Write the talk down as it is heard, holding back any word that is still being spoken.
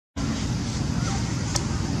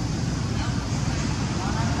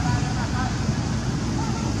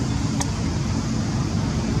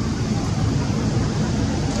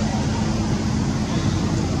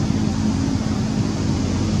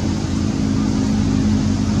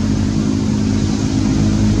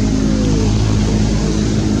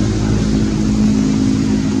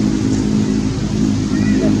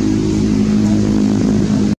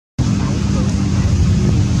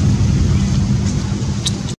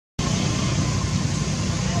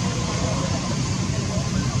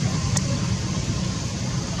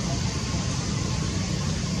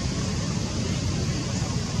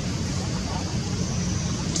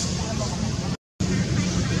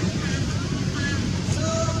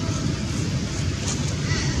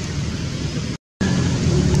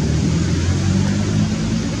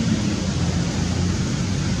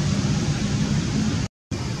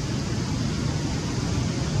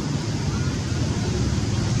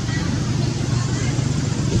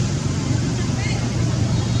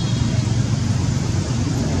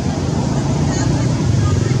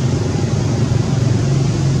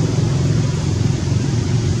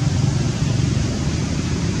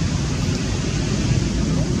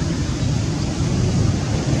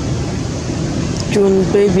June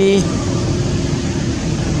baby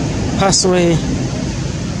passed away,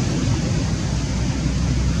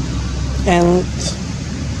 and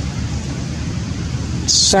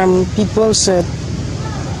some people said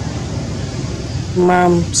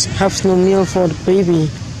moms have no meal for the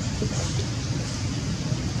baby,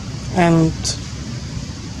 and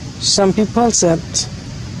some people said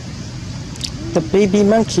the baby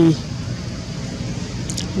monkey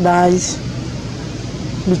dies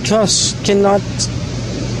because cannot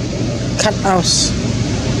cut out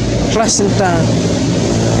placenta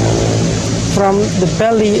from the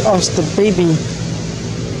belly of the baby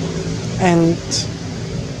and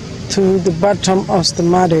to the bottom of the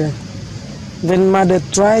mother. When mother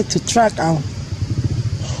tried to track out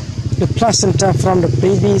the placenta from the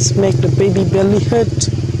babies, make the baby belly hurt,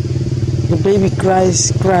 the baby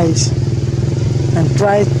cries, and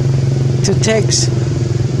try to take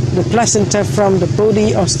the placenta from the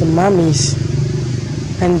body of the mummies,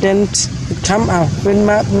 and then it come out. When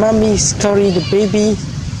mummies carry the baby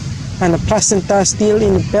and the placenta still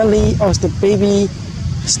in the belly of the baby,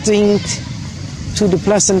 sting to the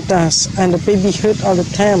placentas, and the baby hurt all the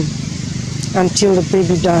time until the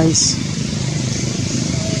baby dies.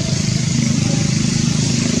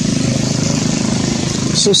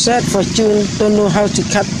 So sad fortune don't know how to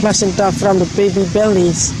cut placenta from the baby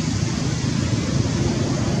bellies,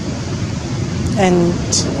 and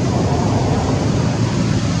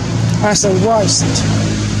as I watched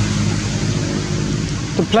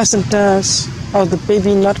the placentas of the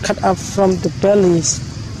baby not cut up from the bellies,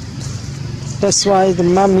 that's why the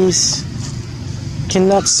mummies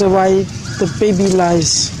cannot survive the baby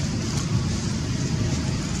lies.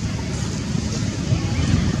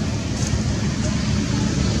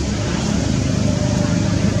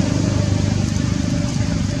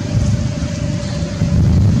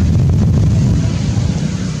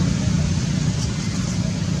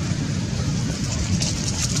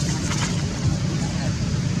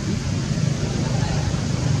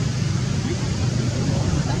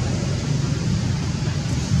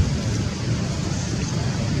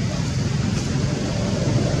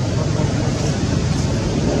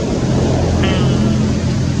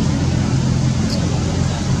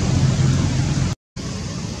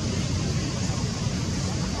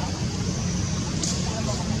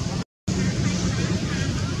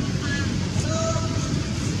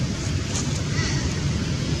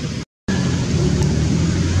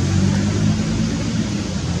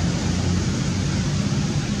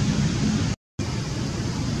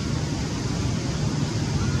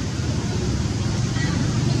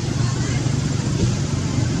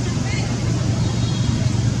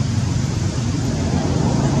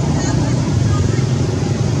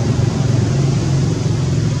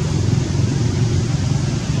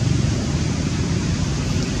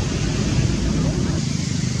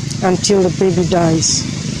 Until the baby dies.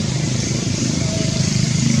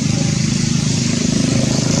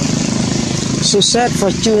 So sad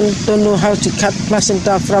fortune don't know how to cut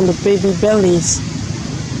placenta from the baby bellies,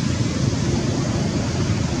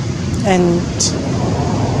 and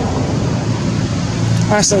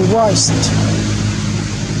as I watched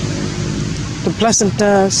the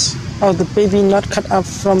placentas of the baby not cut up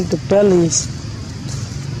from the bellies,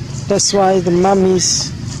 that's why the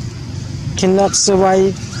mummies cannot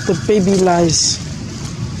survive the baby lies.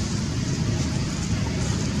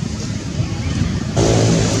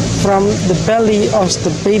 From the belly of the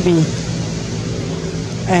baby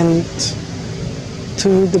and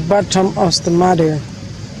to the bottom of the mother.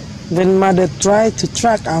 When mother tried to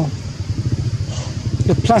track out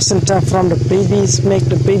the placenta from the babies, make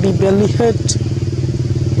the baby belly hurt,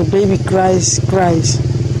 the baby cries,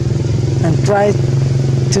 and try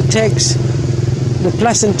to take the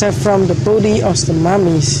placenta from the body of the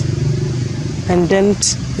mummies, and then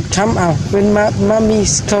it come out. When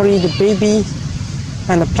mummies carry the baby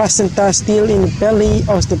and the placenta still in the belly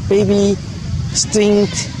of the baby, sting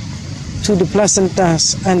to the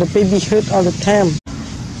placentas, and the baby hurt all the time.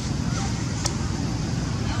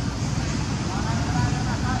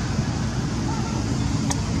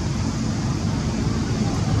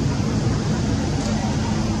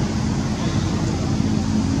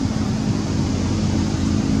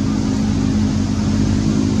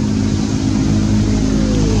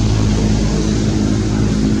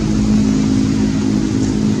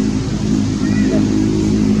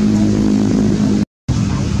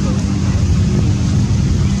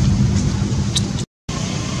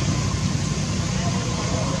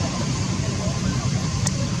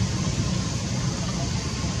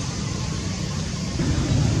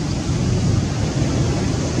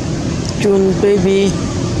 June baby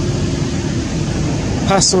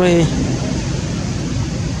passed away,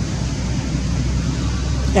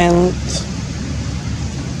 And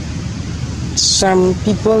some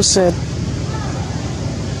people said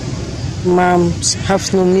moms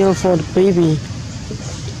have no milk for the baby,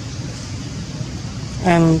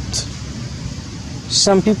 and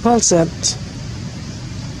some people said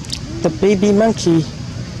the baby monkey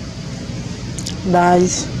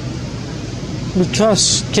dies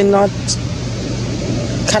because cannot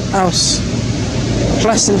cut out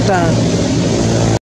placenta